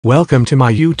Welcome to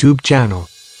my YouTube channel.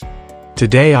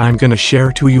 Today I'm gonna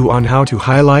share to you on how to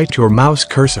highlight your mouse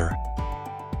cursor.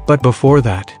 But before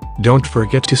that, don't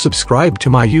forget to subscribe to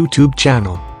my YouTube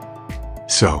channel.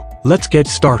 So, let's get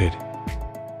started.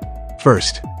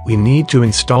 First, we need to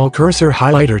install Cursor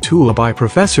Highlighter Tool by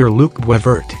Professor Luc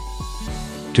Boisvert.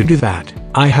 To do that,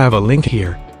 I have a link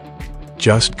here.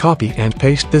 Just copy and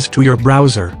paste this to your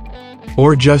browser.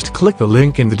 Or just click the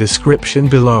link in the description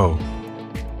below.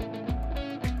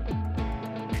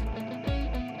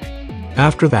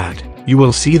 After that, you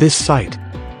will see this site.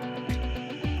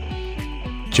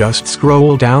 Just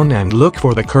scroll down and look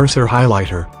for the cursor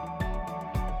highlighter.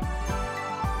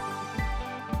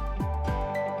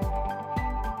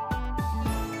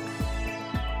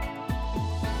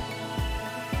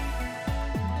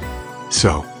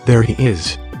 So, there he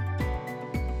is.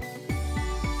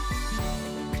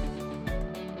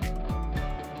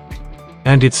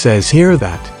 And it says here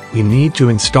that we need to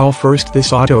install first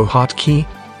this AutoHotkey.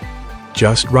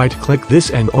 Just right-click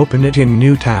this and open it in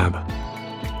New tab.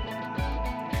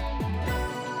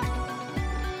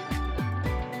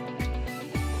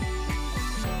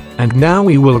 And now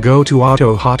we will go to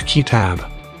AutoHotkey tab.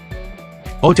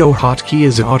 AutoHotkey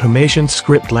is an automation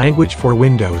script language for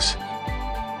Windows.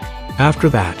 After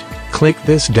that, click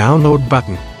this download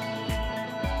button.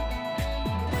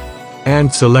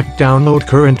 And select download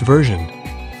current version.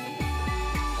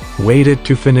 Wait it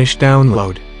to finish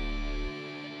download.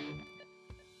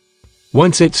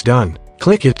 Once it's done,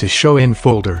 click it to show in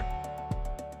folder.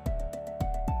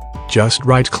 Just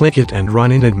right-click it and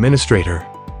run in administrator.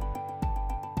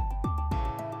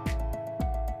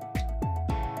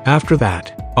 After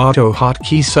that,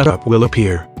 AutoHotkey setup will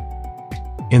appear.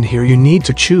 In here you need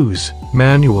to choose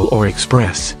manual or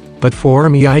express, but for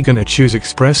me I gonna choose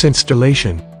express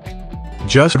installation.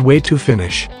 Just wait to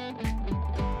finish.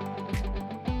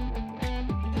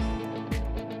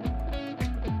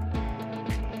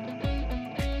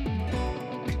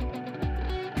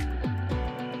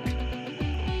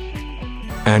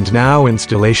 And now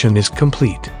installation is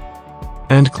complete.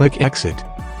 And click exit.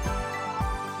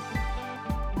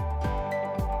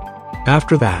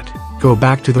 After that, go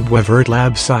back to the Boisvert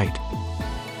Lab site.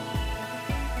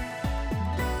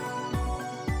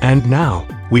 And now,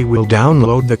 we will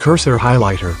download the cursor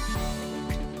highlighter.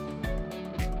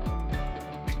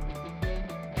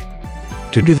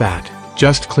 To do that,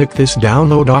 just click this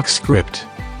download aux script.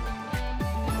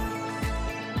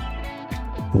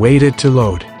 Wait it to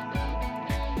load.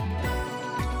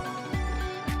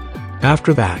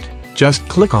 After that, just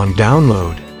click on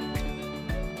download.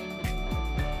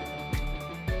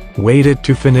 Wait it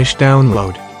to finish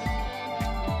download.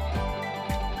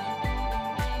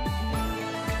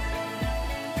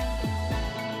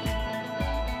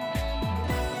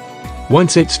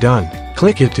 Once it's done,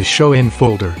 click it to show in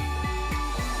folder.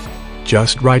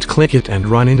 Just right-click it and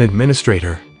run in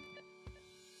administrator.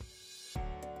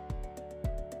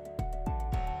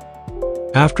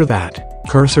 After that,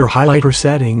 cursor highlighter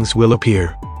settings will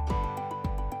appear.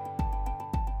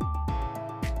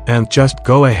 And just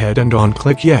go ahead and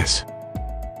click yes.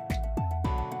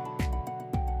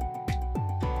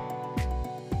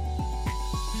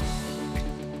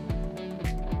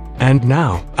 And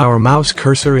now, our mouse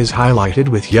cursor is highlighted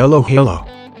with yellow halo.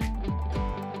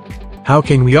 How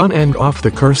can we on and off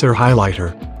the cursor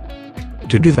highlighter?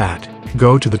 To do that,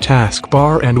 go to the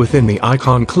taskbar and within the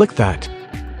icon click that.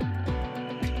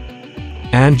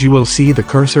 And you will see the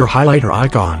cursor highlighter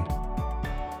icon.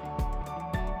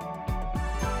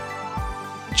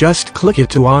 Just click it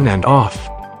to on and off.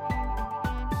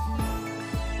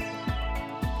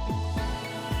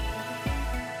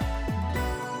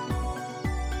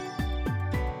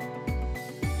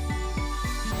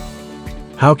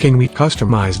 How can we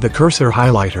customize the cursor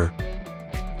highlighter?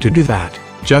 To do that,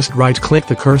 just right-click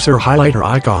the cursor highlighter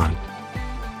icon.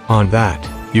 On that,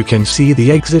 you can see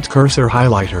the exit cursor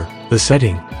highlighter, the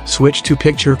setting, switch to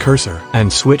picture cursor,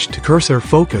 and switch to cursor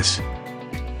focus.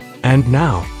 And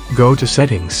now, go to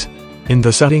settings. In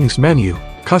the settings menu,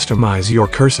 customize your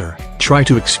cursor, try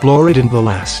to explore it in the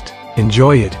last.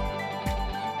 Enjoy it.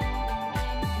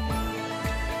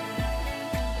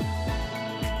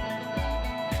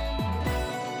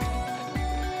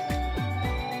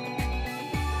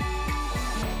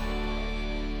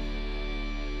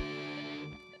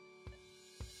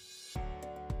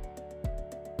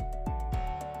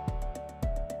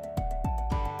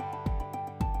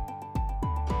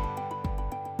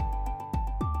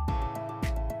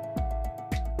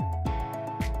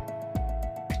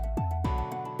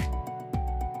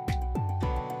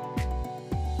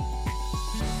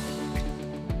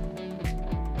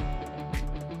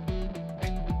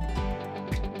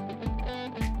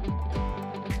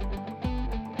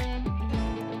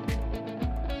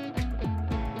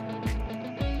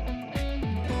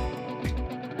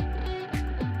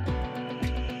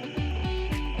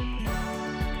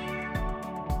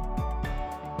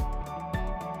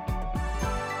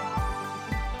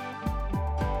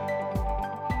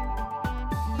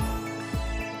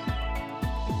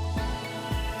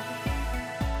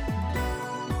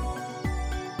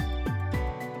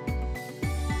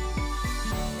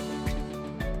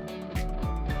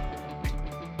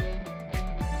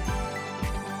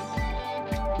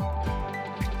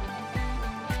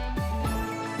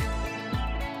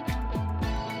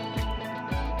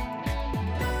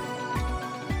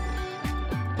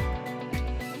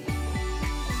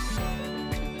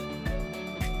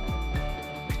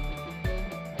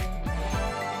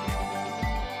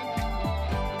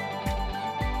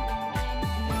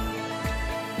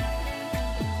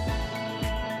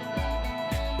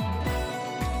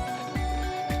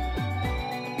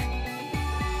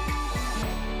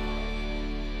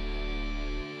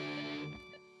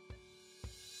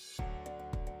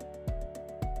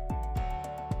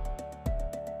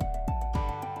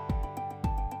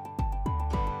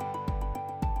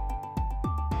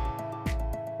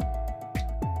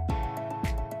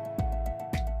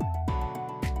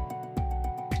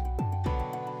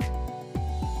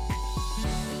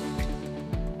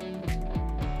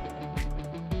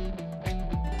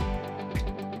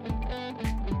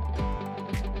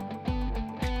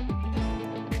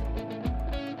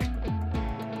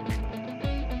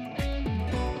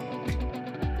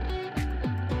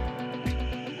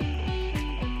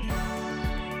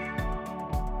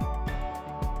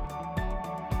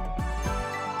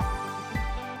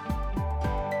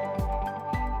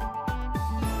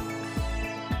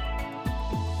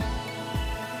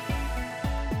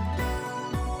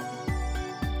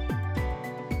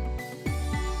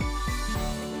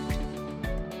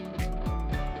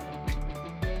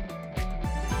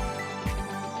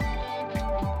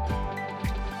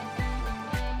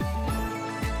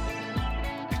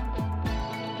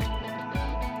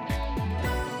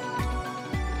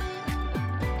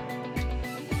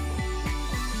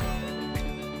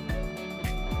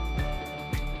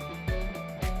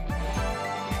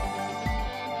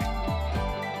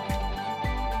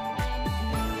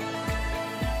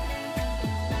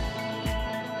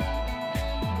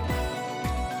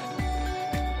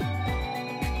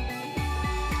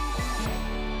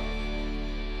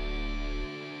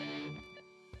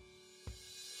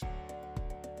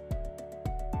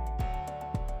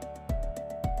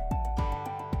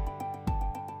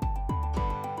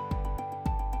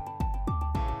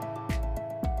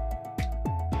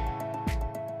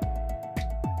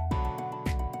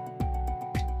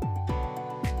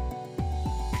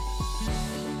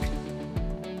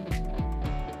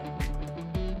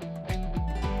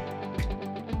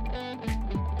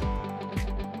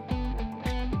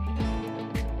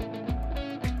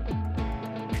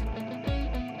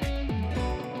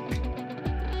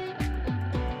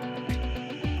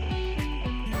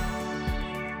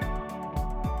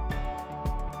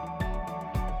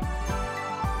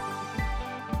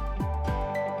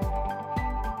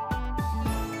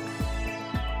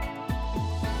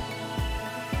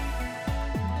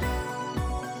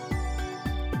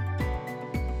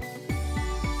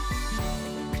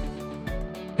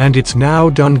 And it's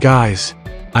now done, guys.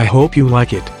 I hope you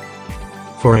like it.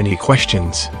 For any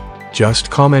questions, just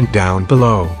comment down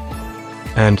below.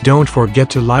 And don't forget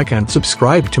to like and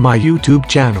subscribe to my YouTube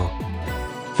channel.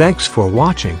 Thanks for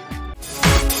watching.